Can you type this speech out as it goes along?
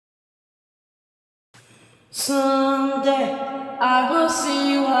Someday I will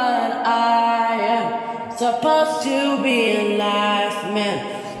see what I am supposed to be in life,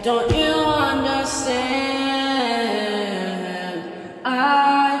 man. Don't you understand?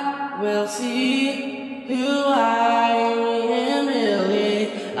 I will see who I am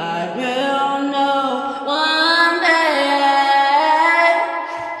really. I will know one day.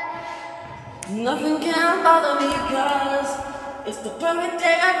 Nothing can bother me 'cause it's the perfect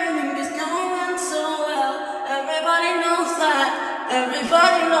day. Everything is going so well. Everybody knows that.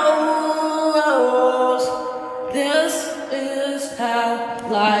 Everybody knows this is how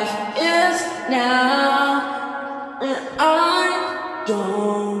life is now, and I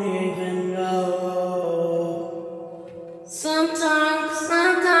don't even know. Sometimes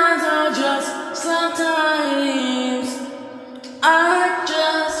I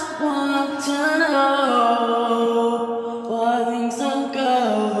just want to know why things don't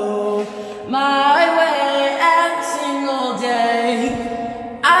go my way every single day.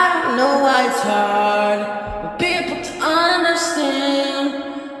 I don't know why it's hard for people to understand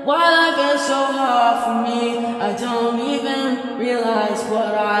why life is so hard for me. I don't even realize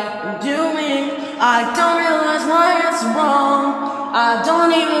what I'm doing. I don't realize why it's wrong. I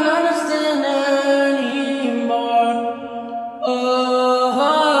don't even understand anymore.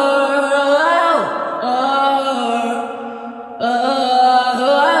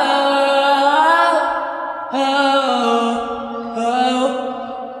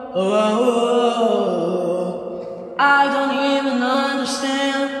 I don't even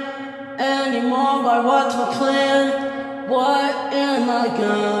understand anymore why what's my plan? What am I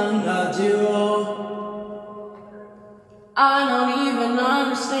gonna do? I don't even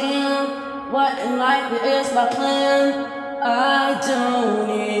understand what in life is my plan. I don't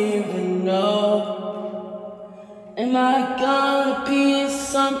even know. Am I gonna be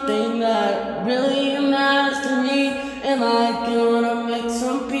something that really matters to me? Am I gonna make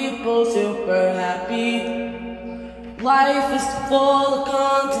some people super happy? Life is full of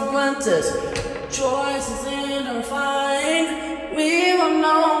consequences. Choices intertwined. We will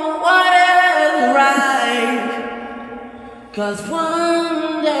know what is right. 'Cause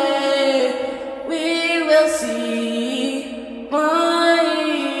one day we will see why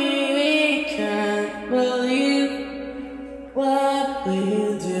we can't believe what we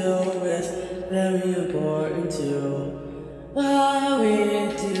do is very important too. What we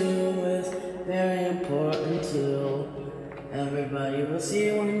do is very important too. Everybody will see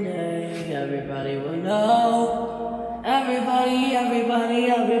one day. Everybody will know. Everybody.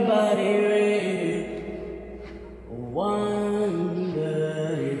 One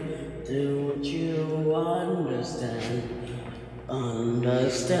day, don't you understand?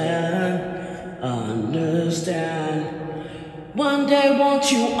 Understand. One day, won't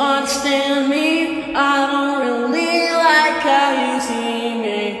you understand me? I don't really like how you see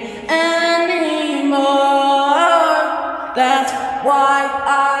me anymore. That's why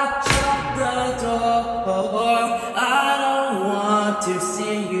I shut the door. I don't want to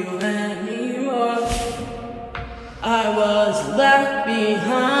see you anymore. I was left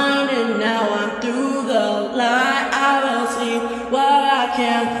behind and now I'm through the line. I will see what I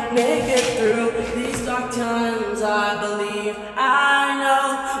can make it through these dark times. I believe I know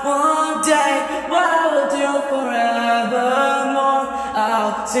one day what I will do forevermore.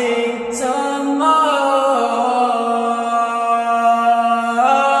 I'll sing